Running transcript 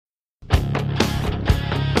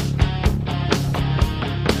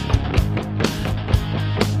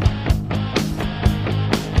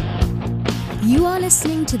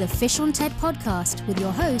listening to the Fish on TED podcast with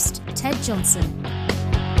your host, Ted Johnson.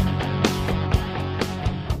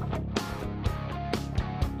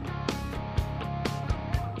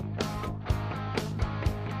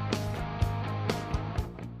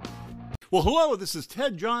 Well, hello, this is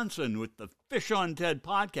Ted Johnson with the Fish on TED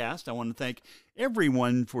podcast. I want to thank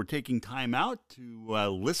everyone for taking time out to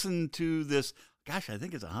listen to this. Gosh, I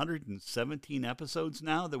think it's 117 episodes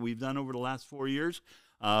now that we've done over the last 4 years.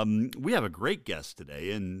 We have a great guest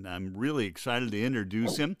today, and I'm really excited to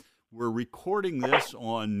introduce him. We're recording this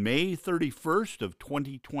on May 31st of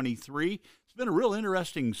 2023. It's been a real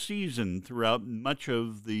interesting season throughout much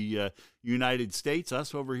of the United States.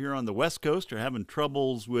 Us over here on the West Coast are having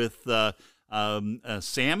troubles with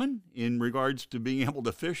salmon in regards to being able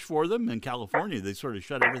to fish for them. In California, they sort of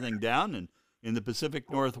shut everything down, and in the Pacific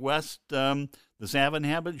Northwest, the salmon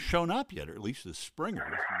haven't shown up yet, or at least the springers.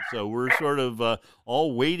 And so we're sort of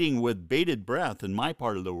all waiting with bated breath in my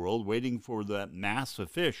part of the world, waiting for that mass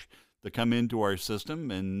of fish to come into our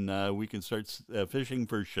system, and we can start fishing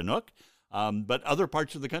for Chinook. But other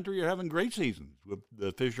parts of the country are having great seasons with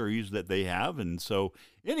the fisheries that they have. And so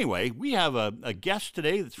anyway, we have a guest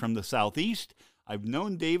today that's from the Southeast. I've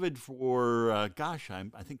known David for, I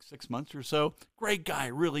think 6 months or so. Great guy,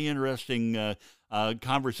 really interesting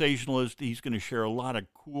conversationalist. He's going to share a lot of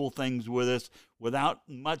cool things with us. Without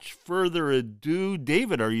much further ado,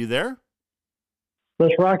 David, are you there?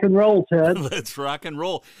 Let's rock and roll, Ted. Let's rock and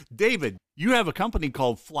roll. David, you have a company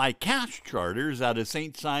called Fly Cash Charters out of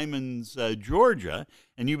St. Simons, Georgia,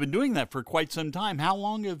 and you've been doing that for quite some time. How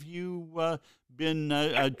long have you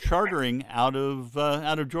been chartering out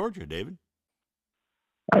of Georgia, David?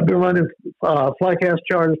 I've been running Fly Cash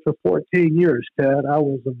Charters for 14 years, Ted. I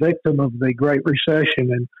was a victim of the Great Recession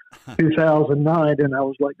in 2009, and I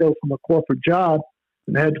was let go from a corporate job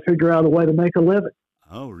and had to figure out a way to make a living.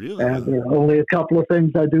 Oh, really? And there are only a couple of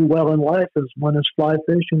things I do well in life. One is fly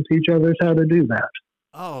fish and teach others how to do that.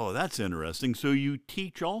 Oh, that's interesting. So you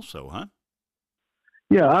teach also, huh?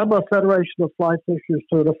 Yeah, I'm a Federation of Fly Fishers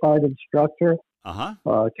certified instructor,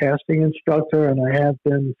 casting instructor, and I have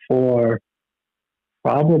been for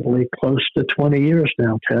probably close to 20 years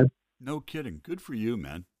now, Ted. No kidding. Good for you,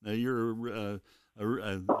 man. You're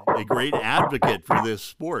a great advocate for this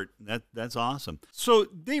sport. That's awesome. So,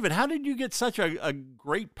 David, how did you get such a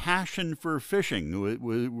great passion for fishing?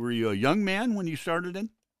 Were you a young man when you started in?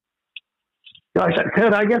 Gosh,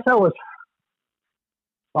 Ted, I guess I was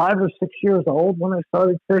 5 or 6 years old when I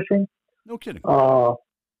started fishing. No kidding.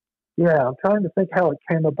 Yeah, I'm trying to think how it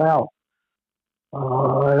came about.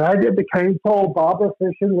 And I did the cane pole bobber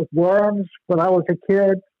fishing with worms when I was a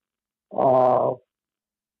kid. When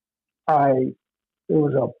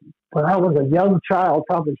I was a young child,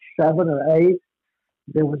 probably 7 or 8,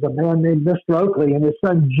 there was a man named Mr. Oakley, and his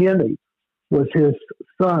son Jimmy was his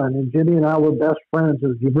son, and Jimmy and I were best friends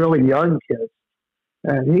as really young kids.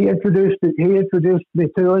 And he introduced me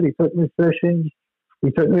to it. He took me fishing.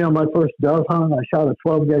 He took me on my first dove hunt. I shot a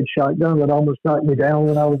 12-gauge shotgun that almost knocked me down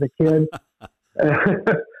when I was a kid.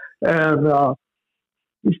 And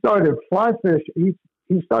he started fly fishing.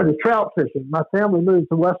 He started trout fishing. My family moved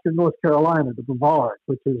to western North Carolina, to Brevard,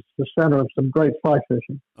 which is the center of some great fly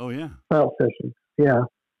fishing. Oh, yeah. Trout fishing, yeah.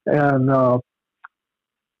 And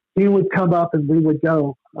he would come up and we would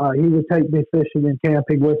go. He would take me fishing and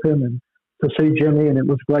camping with him and to see Jimmy, and it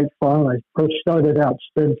was great fun. I first started out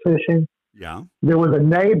spin fishing. Yeah. There was a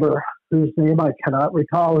neighbor whose name I cannot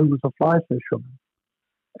recall who was a fly fisherman.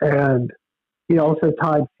 And he also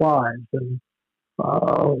tied flies. And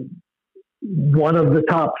one of the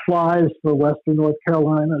top flies for western North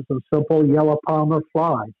Carolina is a simple yellow palmer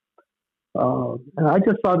fly. And I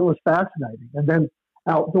just thought it was fascinating. And then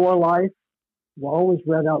Outdoor Life, we always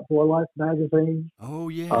read Outdoor Life magazine. Oh,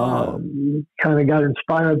 yeah. Kind of got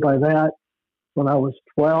inspired by that. When I was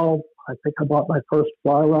 12, I think I bought my first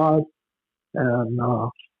fly rod. And it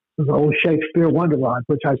was an old Shakespeare Wonder Rod,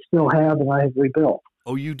 which I still have and I have rebuilt.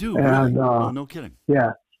 Oh, you do? And, really? No kidding.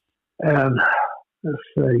 Yeah. And let's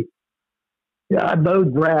see. Yeah, I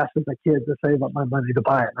mowed grass as a kid to save up my money to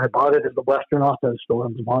buy it. And I bought it at the Western Auto Store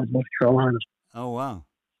in Brevard, North Carolina. Oh, wow.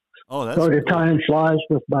 Oh, that's started cool. Tying flies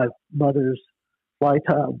with my mother's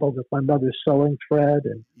with my mother's sewing thread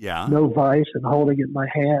and no vise, and holding it in my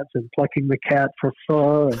hands and plucking the cat for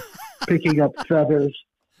fur and picking up feathers.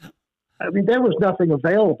 I mean, there was nothing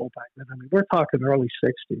available back then. I mean, we're talking early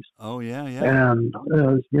 60s. Oh, yeah, yeah. And,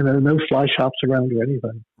 no fly shops around or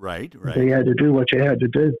anything. Right. So you had to do what you had to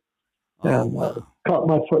do. Oh, and wow. Caught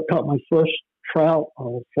my first trout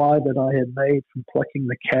on a fly that I had made from plucking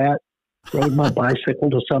the cat. Rode my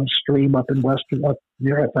bicycle to some stream up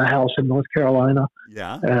near at the house in North Carolina.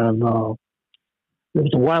 Yeah. And There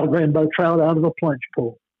was a wild rainbow trout out of a plunge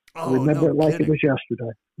pool. I Oh, remember no it like kidding. it was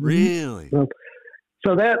yesterday. Really?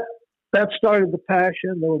 So that started the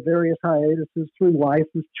passion. There were various hiatuses through life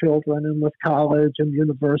with children and with college and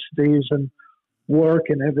universities and work,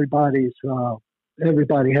 and everybody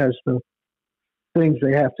has the things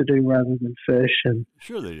they have to do rather than fish. And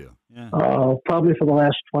Sure they do. Yeah. probably for the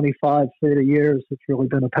last 25, 30 years, it's really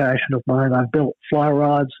been a passion of mine. I've built fly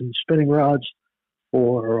rods and spinning rods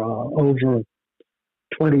for over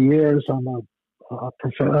 20 years.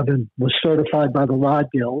 Was certified by the Rod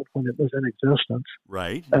Guild when it was in existence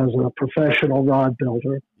Right. as a professional rod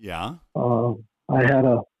builder. Yeah. I had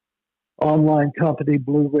a online company,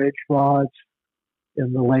 Blue Ridge Rods,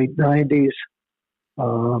 in the late 90s.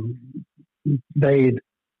 Made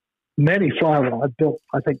many fly rods, built,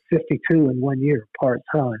 I think, 52 in 1 year,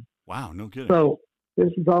 part-time. Wow, no kidding. So this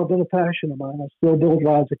has all been a passion of mine. I still build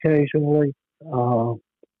rods occasionally.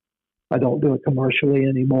 I don't do it commercially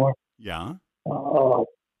anymore. Yeah.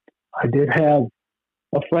 I did have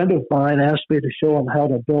a friend of mine ask me to show him how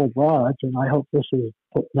to build rods, and I hope this is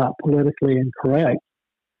not politically incorrect.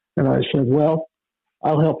 And I said, well,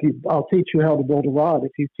 I'll help you. I'll teach you how to build a rod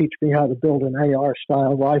if you teach me how to build an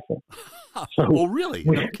AR-style rifle. So, oh, really?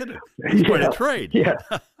 No kidding. It's quite a trade. Yeah.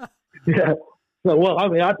 Yeah. So, well, I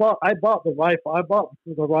mean, I bought the rifle. I bought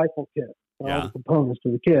the rifle kit, all Yeah. the components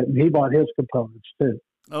to the kit, and he bought his components too.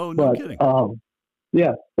 Oh, no But kidding.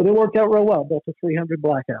 yeah, but it worked out real well. Built a 300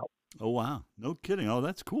 Blackout, Oh, wow. No kidding. Oh,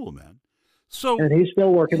 that's cool, man. So, and he's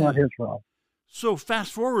still working on his rod. so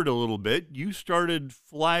fast forward a little bit. You started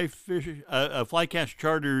fly cast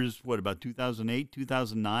charters, what, about 2008,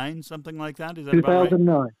 2009, something like that? Is that about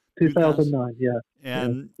right? 2009, yeah.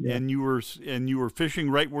 And Yeah. and you were fishing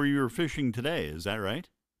right where you were fishing today. Is that right?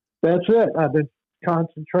 That's it. I've been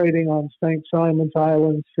concentrating on St. Simon's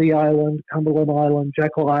Island, Sea Island, Cumberland Island,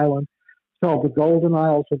 Jekyll Island. It's called the Golden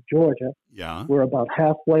Isles of Georgia. Yeah. We're about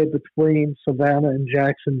halfway between Savannah and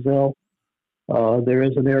Jacksonville. There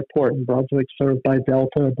is an airport in Brunswick served by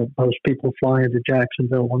Delta, but most people fly into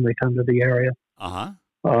Jacksonville when they come to the area. Uh-huh.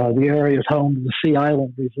 The area is home to the Sea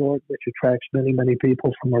Island Resort, which attracts many, many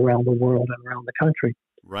people from around the world and around the country.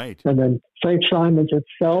 Right. And then St. Simon's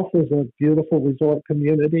itself is a beautiful resort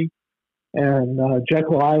community. And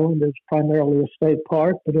Jekyll Island is primarily a state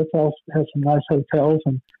park, but it also has some nice hotels.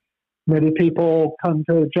 And many people come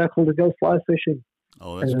to Jekyll to go fly fishing.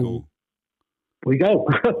 Oh, that's And cool. We go.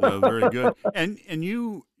 Very good. And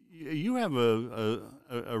you have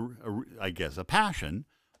I guess a passion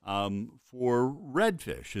for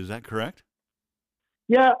redfish. Is that correct?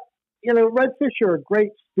 Yeah, redfish are a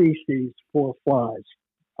great species for flies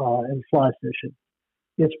and fly fishing.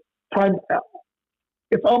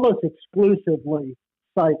 It's almost exclusively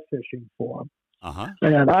sight fishing for them. Uh-huh.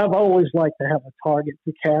 And I've always liked to have a target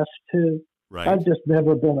to cast to. Right. I've just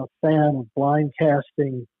never been a fan of blind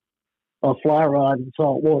casting a fly rod in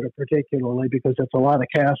salt water, particularly because it's a lot of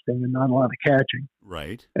casting and not a lot of catching.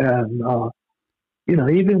 Right. And,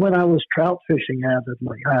 even when I was trout fishing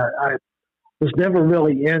avidly, I was never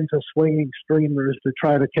really into swinging streamers to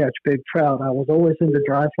try to catch big trout. I was always into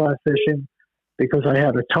dry fly fishing because I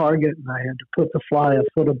had a target and I had to put the fly a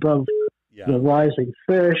foot above the rising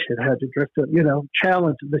fish. It had to drift up,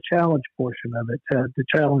 the challenge portion of it, the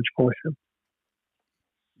challenge portion.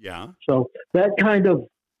 Yeah. So that kind of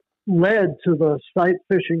led to the sight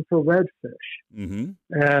fishing for redfish. Mm-hmm.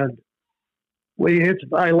 And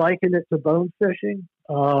I liken it to bone fishing.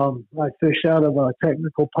 I fish out of a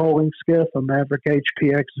technical poling skiff, a Maverick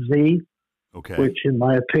HPX-Z, Okay. which in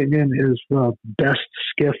my opinion is the best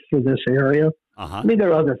skiff for this area. Uh-huh. I mean, there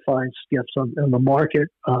are other fine skiffs on the market,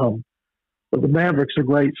 but the Maverick's a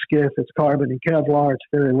great skiff. It's carbon and Kevlar. It's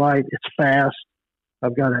very light. It's fast.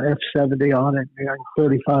 I've got an F70 on it,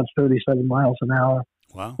 35, 37 miles an hour.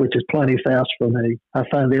 Wow. Which is plenty fast for me. I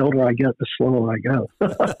find the older I get, the slower I go.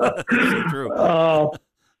 So true.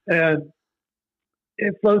 And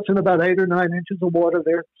it floats in about 8 or 9 inches of water.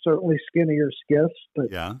 They're certainly skinnier skiffs,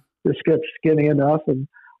 but Yeah. this skiff's skinny enough. And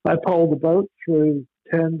I pole the boat through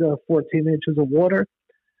 10 to 14 inches of water,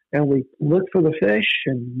 and we look for the fish.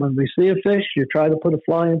 And when we see a fish, you try to put a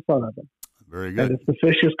fly in front of him. Very And good. if the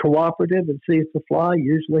fish is cooperative and sees the fly,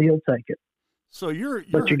 usually he'll take it. So you're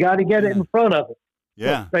But you got to get it in front of him.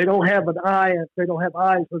 Yeah. They don't have an eye. They don't have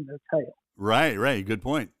eyes in their tail, Right. Good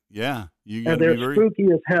point. Yeah. You got and to they're be very. spooky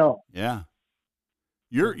as hell. Yeah.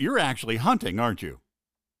 You're actually hunting, aren't you?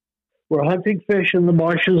 We're hunting fish in the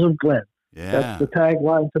marshes of Glen. Yeah. That's the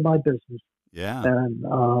tagline to my business. Yeah. And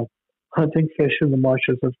hunting fish in the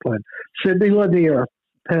marshes of Glen. Sidney Lanier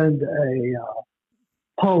penned a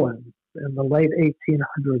poem in the late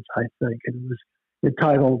 1800s, I think, and it was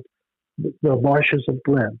entitled the marshes of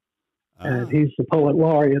Glen. And he's the poet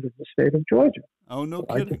laureate of the state of Georgia. Oh, no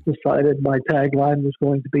I kidding. just decided my tagline was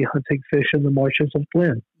going to be hunting fish in the marshes of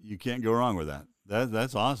Glen. You can't go wrong with that.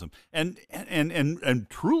 That's awesome. And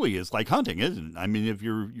truly, it's like hunting, isn't it? I mean, if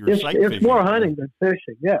you're sight fishing, it's more hunting than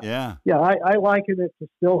fishing. Yeah. I liken it to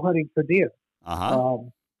still hunting for deer.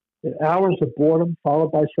 Hours of boredom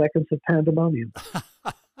followed by seconds of pandemonium.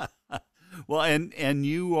 Well, and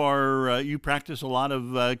you are you practice a lot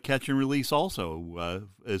of catch and release also,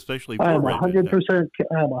 especially for I'm redfish.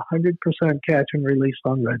 I'm 100% catch and release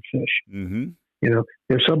on redfish. Mm-hmm. You know,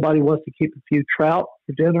 if somebody wants to keep a few trout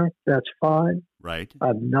for dinner, that's fine. Right.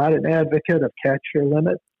 I'm not an advocate of catch your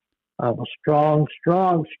limit. I'm a strong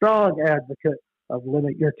advocate of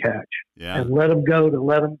limit your catch. Yeah. And let them go to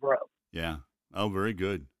let them grow. Yeah. Oh, very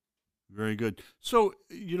good. Very good. So,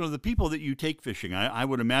 you know, the people that you take fishing, I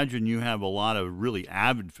would imagine you have a lot of really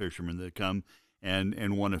avid fishermen that come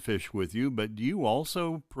and want to fish with you, but do you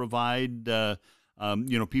also provide, you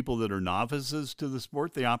know, people that are novices to the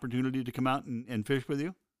sport the opportunity to come out and fish with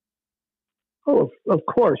you? Oh, of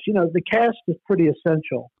course. You know, the cast is pretty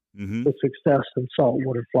essential Mm-hmm. to success in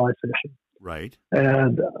saltwater fly fishing. Right.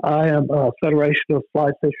 And I am a Federation of Fly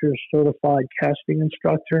Fishers certified casting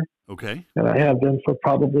instructor. Okay. And I have been for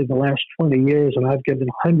probably the last 20 years. And I've given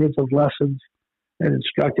hundreds of lessons and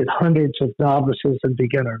instructed hundreds of novices and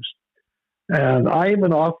beginners. And I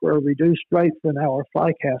even offer a reduced rate for an hour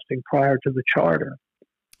fly casting prior to the charter.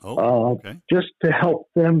 Oh, okay. Just to help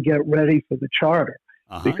them get ready for the charter.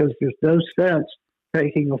 Because there's no sense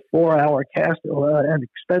taking a 4-hour cast, an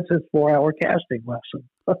expensive 4-hour casting lesson,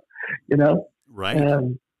 you know? Right.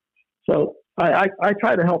 And so I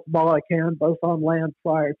try to help them all I can, both on land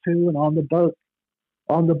prior to and on the boat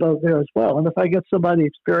there as well. And if I get somebody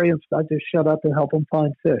experienced, I just shut up and help them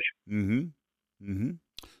find fish. Mm-hmm. Mm-hmm.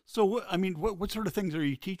 So, I mean, what sort of things are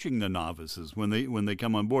you teaching the novices when they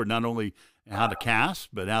come on board? Not only how to cast,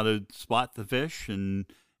 but how to spot the fish and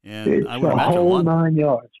it's I would the imagine whole 9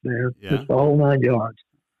 yards, man. Yeah. It's the whole 9 yards.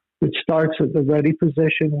 It starts at the ready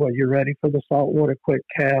position where you're ready for the saltwater quick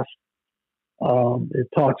cast. It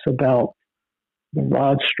talks about the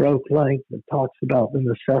rod stroke length. It talks about the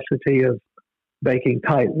necessity of making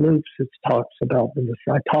tight loops. I talk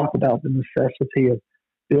about the necessity of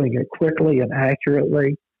doing it quickly and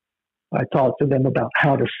accurately. I talk to them about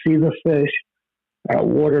how to see the fish. Our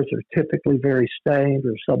waters are typically very stained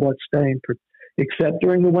or somewhat stained, except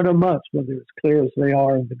during the winter months when they're as clear as they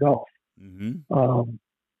are in the Gulf. Mm-hmm.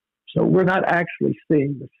 So we're not actually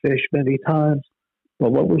seeing the fish many times,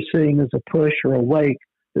 but what we're seeing is a push or a wake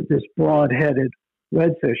that this broad-headed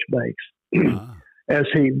redfish makes as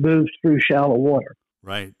he moves through shallow water.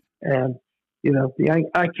 Right. And, you know,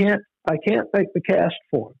 I can't make the cast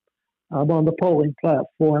for him. I'm on the polling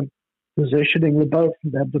platform positioning the boat for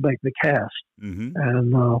them to make the cast. Mm-hmm.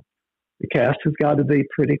 And the cast has got to be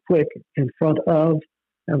pretty quick in front of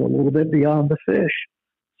and a little bit beyond the fish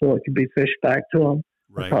so it can be fished back to them.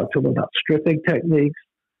 Right. I talk to them about stripping techniques.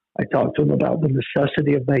 I talk to them about the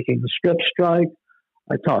necessity of making the strip strike.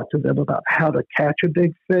 I talk to them about how to catch a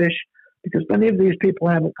big fish because many of these people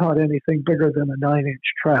haven't caught anything bigger than a 9-inch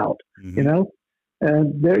trout, Mm-hmm. you know,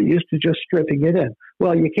 and they're used to just stripping it in.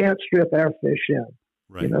 Well, you can't strip our fish in.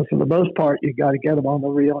 Right. You know, for the most part, you got to get them on the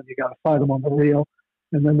reel and you got to find them on the reel.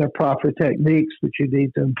 And then there are proper techniques that you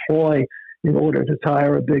need to employ in order to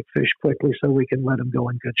tire a big fish quickly so we can let them go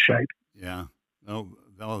in good shape. Yeah.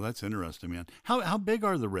 Oh, that's interesting, man. How big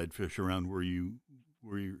are the redfish around where you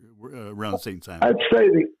around St. Simon? I'd say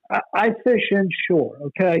I fish inshore.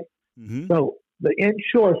 Okay, Mm-hmm. so the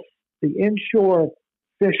inshore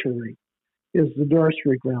fishery is the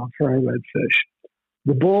nursery ground for our redfish.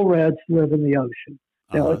 The bull reds live in the ocean.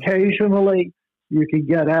 Now, occasionally you can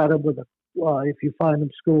get at them with if you find them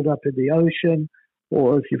schooled up in the ocean,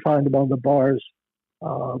 or if you find them on the bars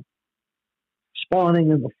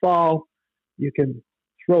spawning in the fall, you can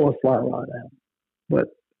throw a fly rod at them. But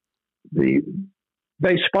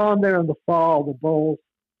they spawn there in the fall. The bull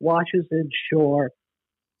washes inshore.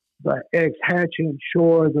 The eggs hatch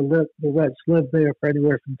inshore. The reds live there for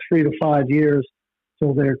anywhere from 3 to 5 years,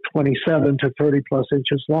 so they're 27 to 30 plus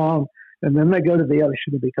inches long, and then they go to the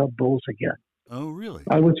ocean and become bulls again. Oh, really?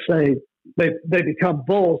 I would say they become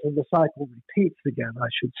bulls and the cycle repeats again, I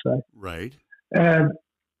should say. Right. And,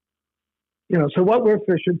 you know, so what we're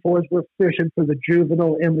fishing for is we're fishing for the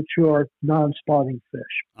juvenile, immature, non-spawning fish.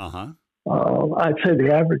 Uh-huh. I'd say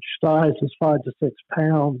the average size is 5 to 6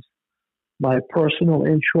 pounds. My personal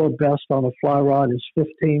inshore best on a fly rod is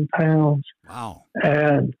 15 pounds. Wow.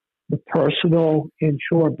 And the personal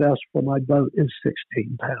inshore best for my boat is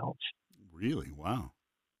 16 pounds. Really? Wow.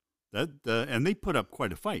 And they put up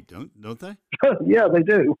quite a fight, don't they? Yeah, they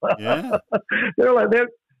do. Yeah. they're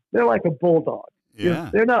like a bulldog. Yeah.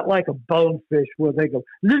 They're not like a bonefish where they go,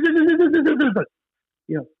 they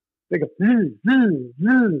go,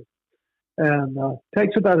 and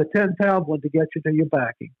takes about a 10-pound one to get you to your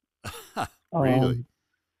backing. Really?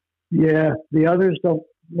 Yeah, the others don't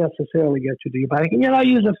necessarily get you to your backing. I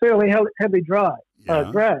use a fairly heavy drag.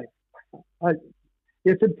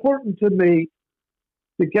 It's important to me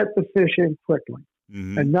to get the fish in quickly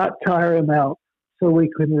and not tire him out so we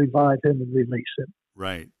can revive him and release him.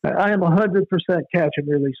 Right. I am 100% catch and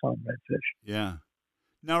release on redfish. Yeah.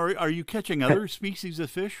 Now, are you catching other species of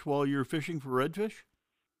fish while you're fishing for redfish?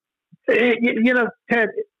 Ted,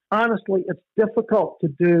 honestly, it's difficult to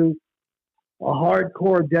do a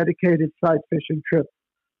hardcore dedicated sight fishing trip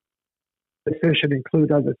to fish and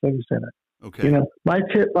include other things in it. Okay. My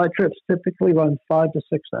trips typically run 5 to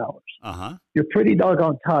 6 hours. Uh-huh. You're pretty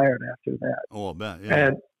doggone tired after that. Oh, I'll bet. Yeah.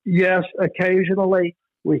 And yes, occasionally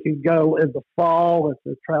we can go in the fall if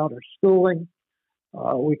the trout are schooling.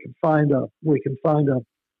 We can find a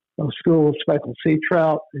school of speckled sea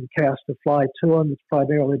trout and cast a fly to them. It's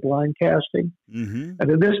primarily blind casting. Mm-hmm.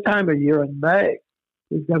 And at this time of year in May,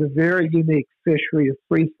 we've got a very unique fishery of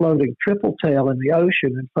free-floating triple tail in the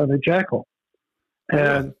ocean in front of Jekyll.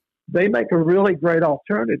 And they make a really great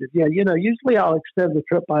alternative. Yeah, usually I'll extend the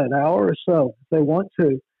trip by an hour or so if they want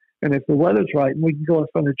to. And if the weather's right, and we can go in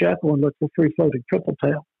front of Jekyll and look for free-floating triple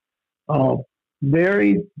tail.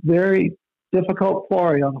 Very, very difficult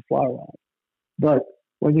quarry on a fly rod. But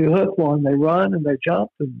when you hook one, they run and they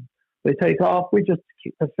jump and they take off. We just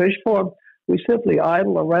keep the fish for them. We simply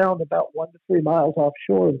idle around about 1 to 3 miles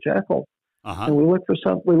offshore of Jekyll. Uh-huh. And we look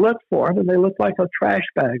for them, and they look like a trash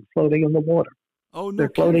bag floating in the water. Oh, no.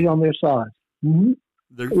 They're floating on their sides. Mm-hmm.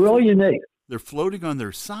 They're really unique. They're floating on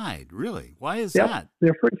their side, really? Why is Yep, that?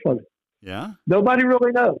 they're free floating. Yeah? Nobody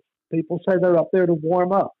really knows. People say they're up there to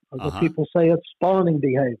warm up. Other people say it's spawning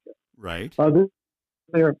behavior. Right. Others,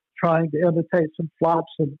 they're trying to imitate some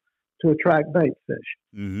flops to attract bait fish.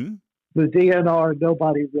 Mm-hmm. The DNR,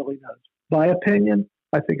 nobody really knows. My opinion,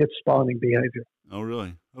 I think it's spawning behavior. Oh,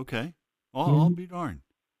 really? Okay. I'll be darned.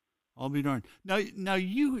 I'll be darned. Now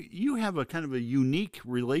you have a kind of a unique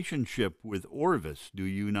relationship with Orvis, do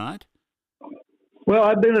you not? Well,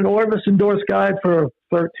 I've been an Orvis endorsed guide for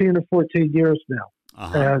 13 or 14 years now.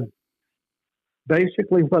 Uh-huh. And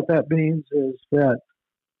basically what that means is that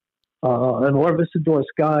an Orvis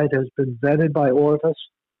endorsed guide has been vetted by Orvis.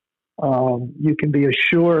 You can be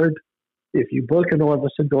assured if you book an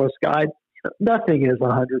Orvis endorsed guide, nothing is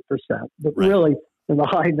 100%, but really in the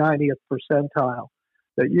high 90th percentile,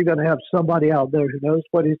 that you're going to have somebody out there who knows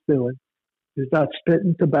what he's doing, who's not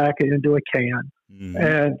spitting tobacco into a can,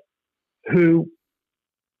 and who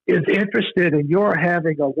is interested in your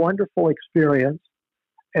having a wonderful experience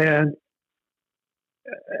and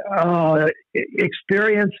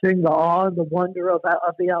experiencing the awe and the wonder of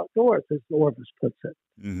the outdoors, as Orvis puts it.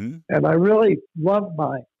 Mm-hmm. And I really love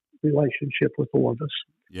my relationship with Orvis.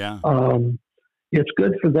 Yeah. It's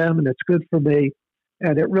good for them and it's good for me.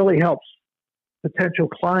 And it really helps potential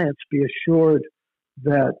clients be assured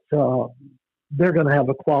that they're going to have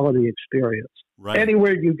a quality experience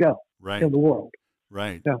anywhere you go in the world.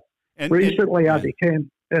 Right. Now, recently I became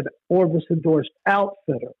an Orvis endorsed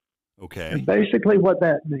outfitter. Okay. And basically what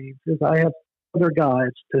that means is I have other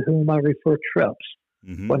guides to whom I refer trips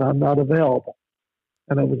when I'm not available.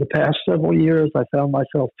 And over the past several years, I found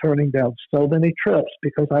myself turning down so many trips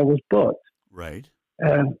because I was booked. Right.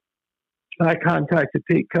 And I contacted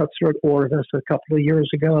Pete Kutzer at Orvis a couple of years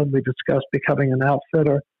ago, and we discussed becoming an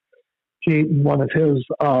outfitter. Pete and one of his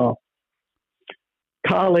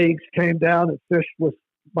colleagues came down and fished with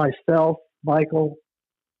myself, Michael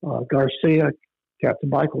Garcia, Captain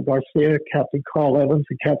Michael Garcia, Captain Carl Evans,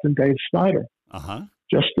 and Captain Dave Snyder,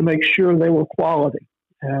 just to make sure they were quality.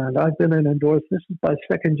 And I've been an endorsed, this is my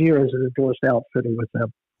second year as an endorsed outfitter with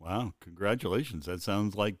them. Wow, congratulations. That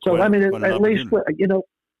sounds like so. Quite, I mean, quite at least,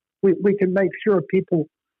 we can make sure people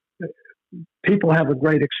have a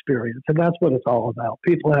great experience. And that's what it's all about.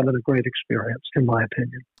 People having a great experience, in my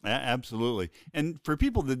opinion. Absolutely. And for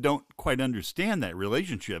people that don't quite understand that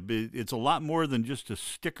relationship, it's a lot more than just a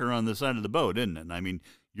sticker on the side of the boat, isn't it? I mean,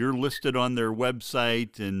 you're listed on their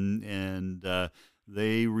website and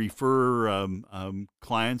they refer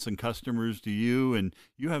clients and customers to you, and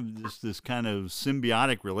you have this kind of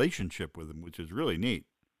symbiotic relationship with them, which is really neat.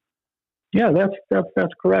 Yeah,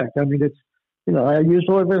 that's correct. I mean, it's, I use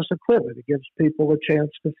Orvis equipment. It gives people a chance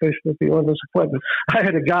to fish with the Orvis equipment. I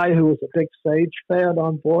had a guy who was a big Sage fan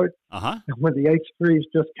on board, and when the H3s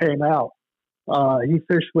just came out, He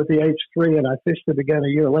fished with the H3, and I fished it again a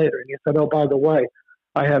year later. And he said, "Oh, by the way,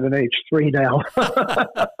 I have an H3 now."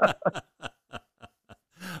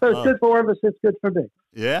 So it's good for him. It's good for me.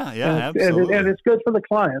 Yeah, absolutely. And it's good for the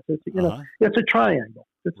clients. It's it's a triangle.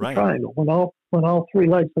 It's a triangle. When all three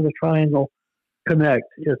legs of the triangle connect,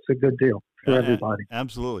 it's a good deal for everybody.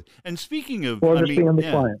 Absolutely. And speaking of,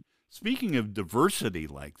 client. Speaking of diversity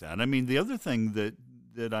like that, I mean, the other thing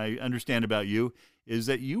that I understand about you is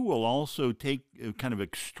that you will also take kind of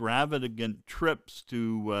extravagant trips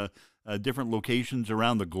to different locations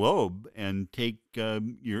around the globe and take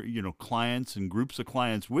your clients and groups of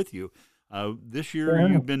clients with you. This year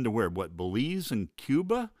you've been to where? What, Belize and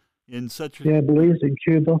Cuba? Belize and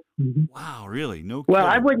Cuba. Mm-hmm. Wow, really? No. Well,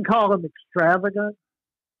 kidding. I wouldn't call them extravagant.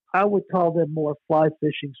 I would call them more fly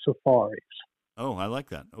fishing safaris. Oh, I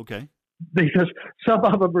like that. Okay. Because some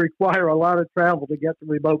of them require a lot of travel to get to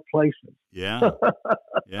remote places. Yeah.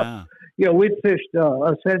 Yeah. We've fished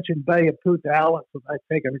Ascension Bay and Punta Alice, and I've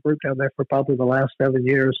taken a group down there for probably the last 7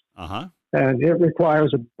 years. Uh-huh. And it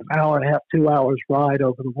requires an hour and a half, 2 hours ride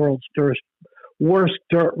over the world's worst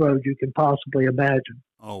dirt road you can possibly imagine.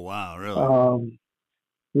 Oh, wow, really?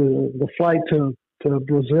 The flight to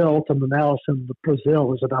Brazil, to Manaus in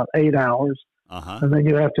Brazil, is about 8 hours. Uh-huh. And then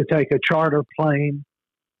you have to take a charter plane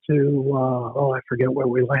to, I forget where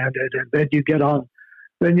we landed. And then you get on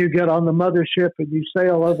the mothership and you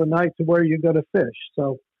sail overnight to where you're going to fish.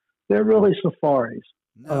 So they're really safaris.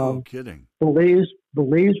 No kidding. Belize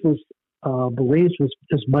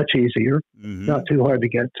is much easier, not too hard to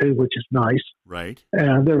get to, which is nice. Right.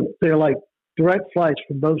 And they're like direct flights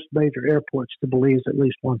from most major airports to Belize at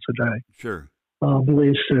least once a day. Sure.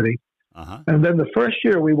 Belize City. Uh-huh. And then the first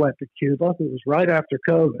year we went to Cuba, it was right after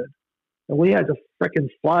COVID, and we had to frickin'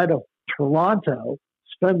 fly to Toronto,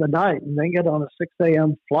 spend the night, and then get on a 6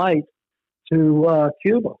 a.m. flight to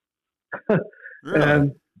Cuba. Really?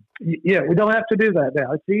 And we don't have to do that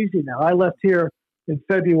now. It's easy now. I left here in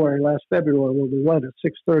last February, when we went at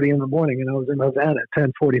 6:30 in the morning, and I was in Havana at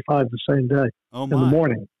 10:45 the same day in the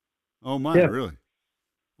morning. Oh my, really?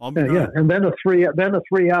 And then a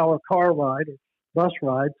 3 hour car ride, bus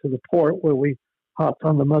ride to the port where we hopped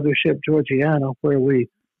on the mothership Georgiana, where we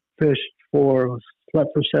slept for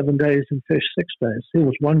 7 days and fished 6 days. It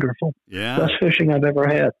was wonderful. Yeah. Best fishing I've ever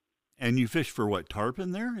had. And you fished for what,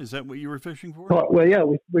 tarpon there? Is that what you were fishing for? Well, yeah,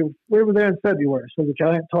 we were there in February, so the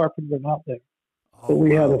giant tarpon were not there. But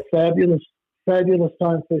we had a fabulous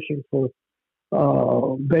time fishing for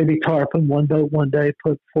baby tarpon. One boat one day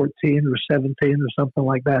put 14 or 17 or something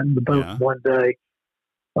like that in the boat one day.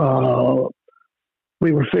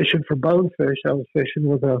 We were fishing for bonefish. I was fishing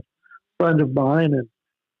with a friend of mine, and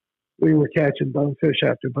we were catching bonefish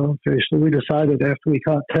after bonefish. So we decided after we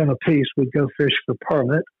caught 10 apiece, we'd go fish for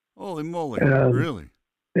permit. Holy moly, really?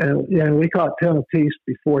 And we caught 10 apiece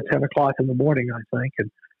before 10 o'clock in the morning, I think,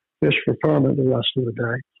 and fished for permit the rest of the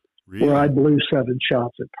day. Really? Where I blew 7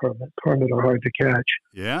 shots at permit. Permit are hard to catch.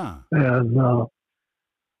 Yeah. And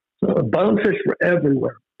so bonefish were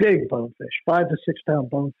everywhere. Big bonefish, 5 to 6 pound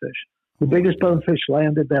bonefish. The biggest bonefish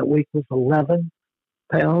landed that week was 11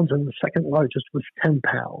 pounds, and the second largest was 10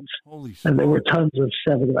 pounds. Holy and there were tons of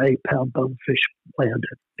 7 or 8 pound bonefish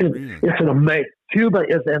landed. Really? It's an amazing. Cuba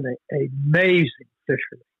is an amazing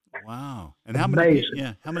fishery. Wow! And how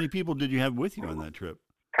many people did you have with you on that trip?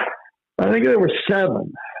 I think there were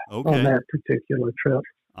 7 on that particular trip.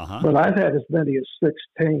 Uh-huh. But I've had as many as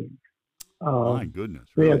 16. My goodness!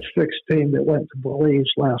 Really? We had 16 that went to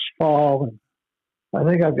Belize last fall, and I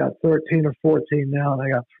think I've got 13 or 14 now, and I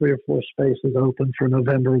got 3 or 4 spaces open for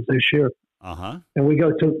November of this year. Uh-huh. And we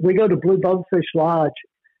go to Blue Bonefish Lodge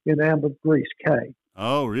in Ambergris Cay.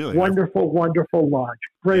 Oh, really? Wonderful, wonderful lodge.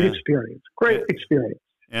 Great experience. Great experience.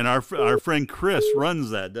 And our friend Chris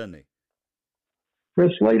runs that, doesn't he?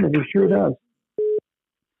 Chris Lehman, he sure does.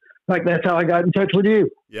 Like, that's how I got in touch with you.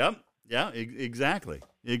 Yep. Yeah, exactly.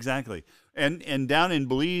 Exactly. And down in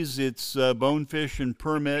Belize, it's bonefish and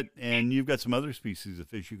permit, and you've got some other species of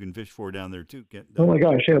fish you can fish for down there, too. Oh, my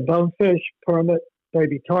gosh. Yeah, bonefish, permit,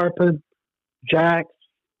 baby tarpon, jacks.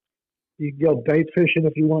 You can go bait fishing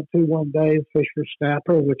if you want to one day, fish for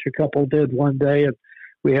snapper, which a couple did one day, and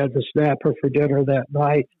we had the snapper for dinner that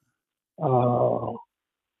night.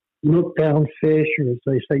 Look down fish, or as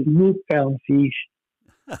they say, look down fish.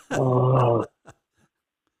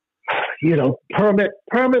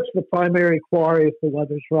 Permit's the primary quarry if the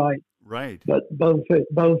weather's right. Right. But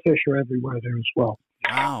bonefish are everywhere there as well.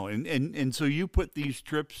 Wow. And so you put these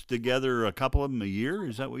trips together, a couple of them a year?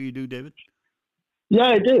 Is that what you do, David? Yeah,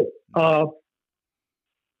 I do.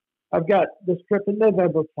 I've got this trip in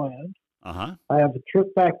November planned. Uh-huh. I have a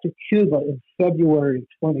trip back to Cuba in February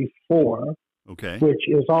 24. Okay. which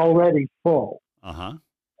is already full. Uh-huh.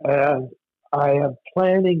 And I am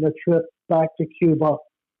planning a trip back to Cuba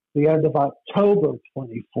the end of October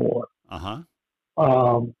 24. Uh-huh.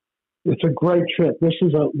 It's a great trip. This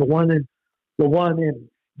is the one in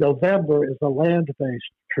November is a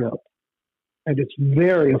land-based trip, and it's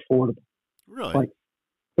very affordable, Really? like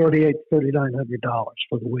 $3,900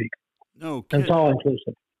 for the week. No And kidding. it's all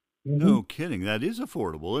inclusive. No kidding. That is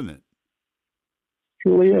affordable, isn't it?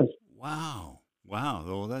 Truly is. Wow. Wow.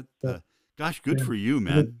 Well, that, Yeah. gosh, good Yeah. for you,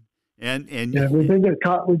 man. And Yeah, we've been to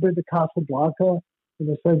Casablanca in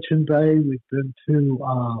Ascension Bay. We've been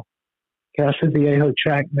to Casa Viejo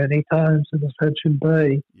Chac many times in Ascension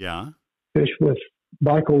Bay. yeah. Fished with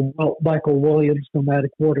Michael Williams,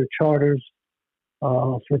 Nomadic Water Charters,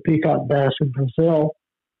 for peacock bass in Brazil.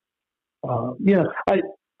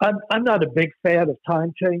 I'm not a big fan of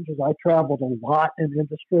time changes. I traveled a lot in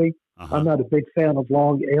industry. Uh-huh. I'm not a big fan of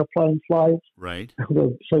long airplane flights. Right.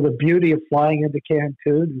 So the beauty of flying into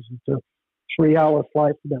Cancun is it's a 3-hour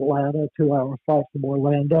flight from Atlanta, 2-hour flight from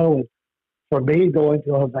Orlando. And for me, going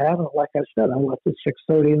to Havana, like I said, I left at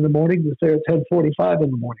 6:30 in the morning, was there at 10:45 in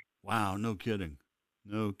the morning. Wow. No kidding.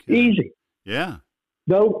 No kidding. Easy. Yeah.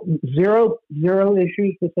 No, zero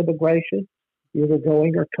issues with immigration, either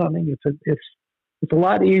going or coming. It's a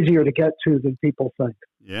lot easier to get to than people think.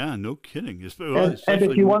 Yeah. No kidding. And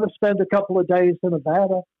if you want to spend a couple of days in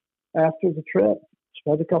Havana after the trip,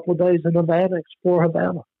 spend a couple of days in Havana, explore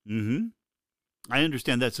Havana. Mm-hmm. I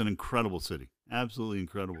understand that's an incredible city. Absolutely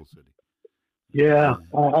incredible city. Yeah,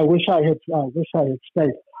 I wish I had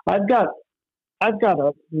stayed. I've got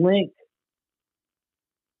a link,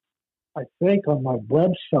 I think, on my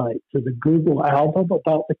website to the Google album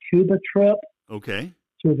about the Cuba trip. Okay.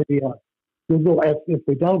 To the Google. If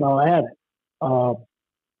we don't, I'll add it.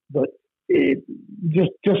 But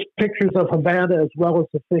just pictures of Havana as well as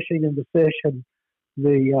the fishing and the fish and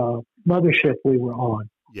the mothership we were on.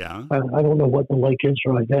 Yeah. I don't know what the link is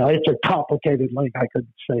right now. It's a complicated link. I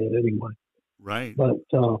couldn't say it anyway. Right. But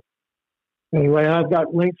anyway, I've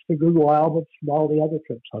got links to Google albums from all the other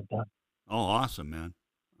trips I've done. Oh, awesome, man.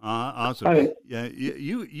 Awesome. Yeah.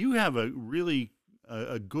 You have a really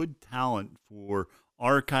a good talent for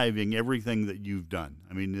archiving everything that you've done.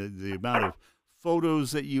 I mean, the amount of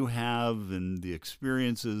photos that you have and the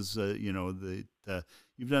experiences,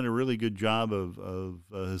 you've done a really good job of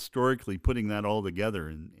historically putting that all together.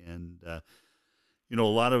 And a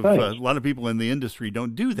lot of people in the industry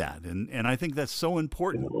don't do that. And I think that's so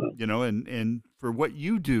important, and for what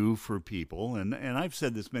you do for people. And I've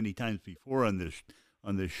said this many times before on this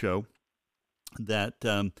show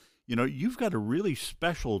that, you've got a really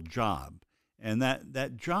special job. And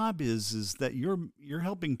that job is that you're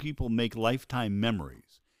helping people make lifetime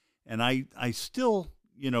memories. And I still,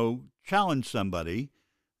 challenge somebody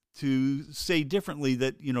to say differently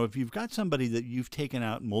that, if you've got somebody that you've taken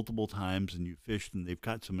out multiple times and you've fished and they've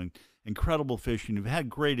got some incredible fish and you've had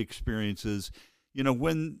great experiences,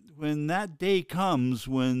 when that day comes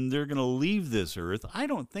when they're going to leave this earth, I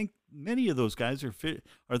don't think many of those guys are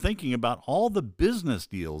thinking about all the business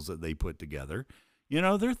deals that they put together.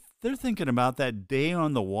 They're thinking about that day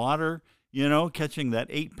on the water, catching that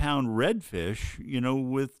 8-pound redfish,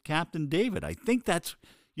 with Captain David. I think that's,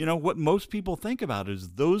 what most people think about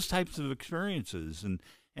is those types of experiences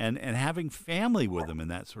and having family with them and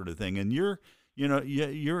that sort of thing. And you're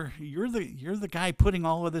the guy putting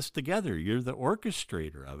all of this together. You're the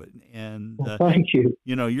orchestrator of it. And thank you.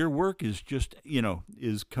 Your work is just,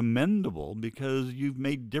 is commendable because you've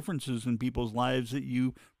made differences in people's lives that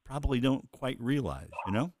you probably don't quite realize,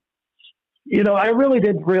 I really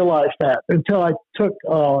didn't realize that until I took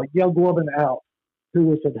a young woman out who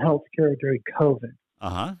was in healthcare during COVID.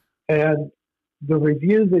 Uh-huh. And the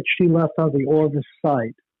review that she left on the Orvis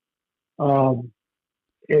site,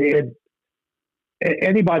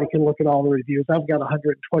 anybody can look at all the reviews. I've got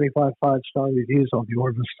 125 5-star reviews on the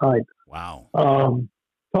Orvis site. Wow.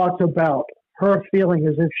 Talked about her feeling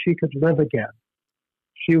as if she could live again.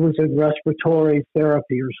 She was in respiratory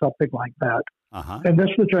therapy or something like that. Uh-huh. And this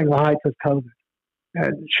was during the height of COVID.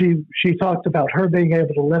 And she talked about her being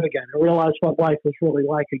able to live again and realize what life was really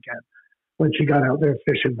like again when she got out there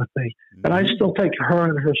fishing with me. Mm-hmm. And I still take her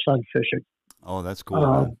and her son fishing. Oh, that's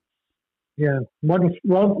cool. Yeah. One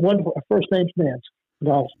first name's Nance,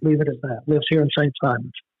 and I'll leave it at that. Lives here in St.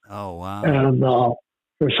 Simons. Oh, wow. And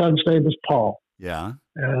her son's name is Paul. Yeah.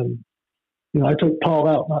 And, I took Paul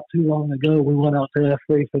out not too long ago. We went out to F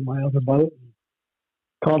Reef in my other boat and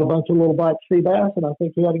caught a bunch of little black sea bass, and I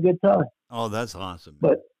think we had a good time. Oh, that's awesome.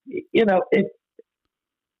 But,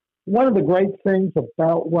 one of the great things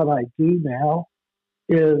about what I do now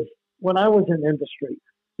is when I was in industry,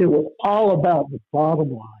 it was all about the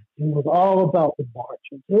bottom line. It was all about the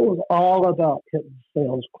margins. It was all about hitting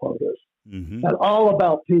sales quotas, and all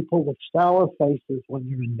about people with sour faces when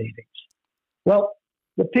you're in meetings. Well,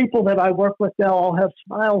 the people that I work with now all have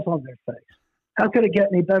smiles on their face. How could it get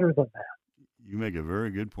any better than that? You make a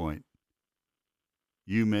very good point.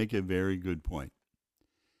 You make a very good point.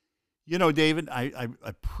 You know, David, I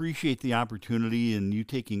appreciate the opportunity and you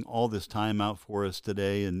taking all this time out for us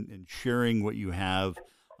today and sharing what you have.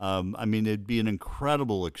 I mean, it'd be an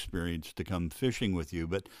incredible experience to come fishing with you.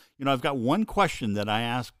 But, you know, I've got one question that I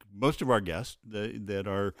ask most of our guests that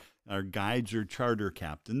are our guides or charter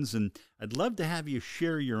captains, and I'd love to have you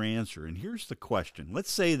share your answer. And here's the question.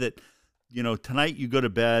 Let's say that, you know, tonight you go to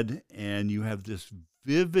bed and you have this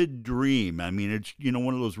vivid dream. I mean, it's, you know,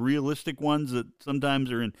 one of those realistic ones that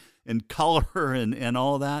sometimes are in color and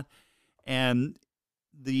all that. And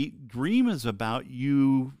the dream is about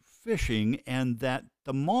you fishing, and that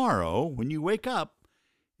tomorrow, when you wake up,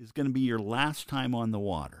 is going to be your last time on the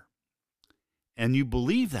water. And you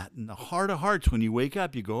believe that in the heart of hearts. When you wake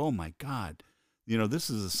up, you go, oh my God, you know, this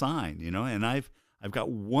is a sign, you know, and I've got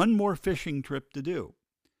one more fishing trip to do.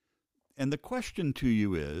 And the question to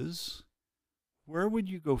you is, where would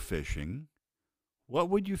you go fishing? What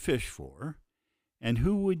would you fish for? And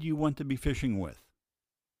who would you want to be fishing with?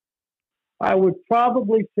 I would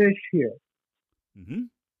probably fish here. Mm-hmm.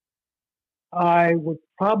 I would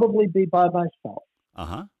probably be by myself.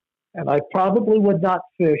 Uh-huh. And I probably would not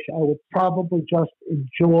fish. I would probably just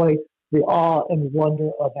enjoy the awe and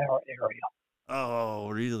wonder of our area. Oh,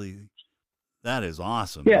 really? That is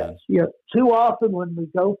awesome. Yes, man. yeah. Too often when we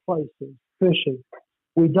go places fishing,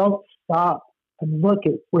 we don't stop and look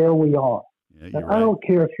at where we are. Yeah, and right. I don't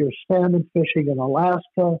care if you're salmon fishing in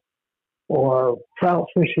Alaska or trout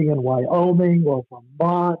fishing in Wyoming or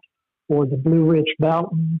Vermont or the Blue Ridge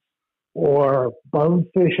Mountains or bone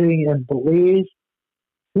fishing in Belize.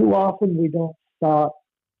 Too often we don't stop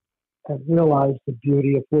and realize the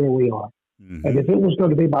beauty of where we are. Mm-hmm. And if it was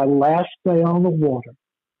going to be my last day on the water,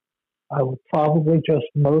 I would probably just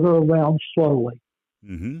motor around slowly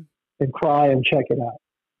and cry and check it out.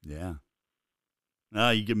 Yeah.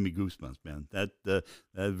 You give me goosebumps, man. That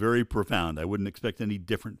very profound. I wouldn't expect any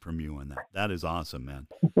different from you on that. That is awesome, man.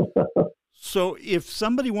 So if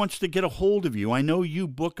somebody wants to get a hold of you, I know you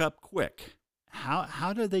book up quick.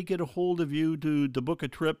 How do they get a hold of you to book a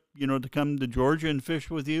trip, you know, to come to Georgia and fish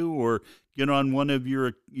with you, or get on one of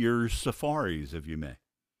your safaris, if you may?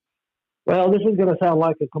 Well, this is going to sound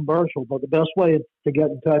like a commercial, but the best way to get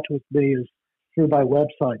in touch with me is through my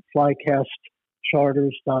website,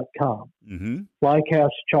 flycastcharters.com. Mm-hmm.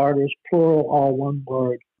 Flycastcharters, plural, all one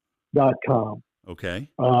word, .com. Okay.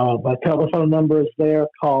 My telephone number is there.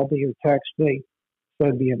 Call me or text me.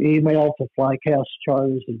 Send me an email to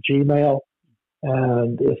flycastcharters@gmail.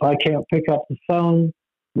 And if I can't pick up the phone,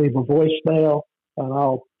 leave a voicemail, and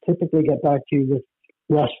I'll typically get back to you with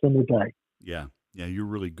less than a day. Yeah. Yeah, you're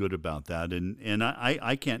really good about that. And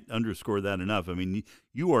I can't underscore that enough. I mean,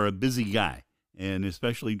 you are a busy guy, and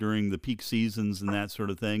especially during the peak seasons and that sort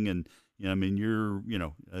of thing. And, you know, I mean,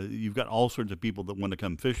 you've got all sorts of people that want to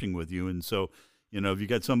come fishing with you. And so, you know, if you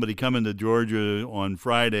got somebody coming to Georgia on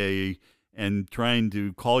Friday and trying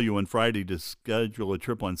to call you on Friday to schedule a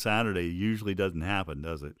trip on Saturday, usually doesn't happen,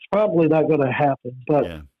 does it? It's probably not going to happen. But,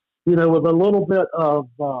 yeah. You know, with a little bit of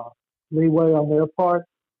leeway on their part,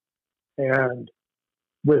 and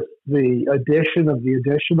with the addition of the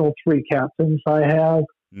additional 3 captains I have,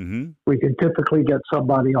 we can typically get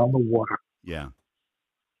somebody on the water. Yeah.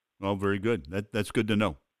 Well, very good. That's good to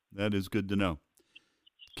know. That is good to know.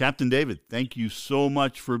 Captain David, thank you so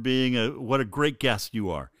much for being what a great guest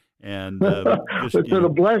you are. And it's been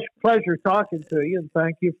a pleasure talking to you, and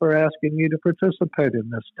thank you for asking me to participate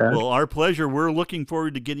in this, Ted. Well, our pleasure. We're looking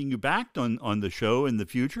forward to getting you back on the show in the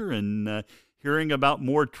future and hearing about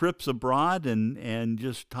more trips abroad and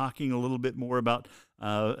just talking a little bit more about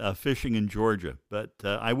fishing in Georgia. But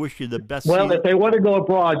I wish you the best. Well, if they want to go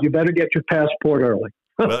abroad, you better get your passport early.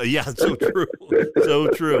 Well, yeah, so true. So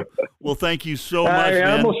true. Well, thank you so much, man.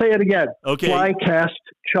 I'm going to say it again. Okay.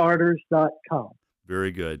 Flycastcharters.com.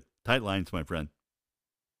 Very good. Tight lines, my friend.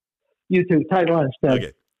 You too. Tight lines, Ted.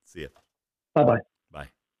 Okay. See ya. Bye-bye.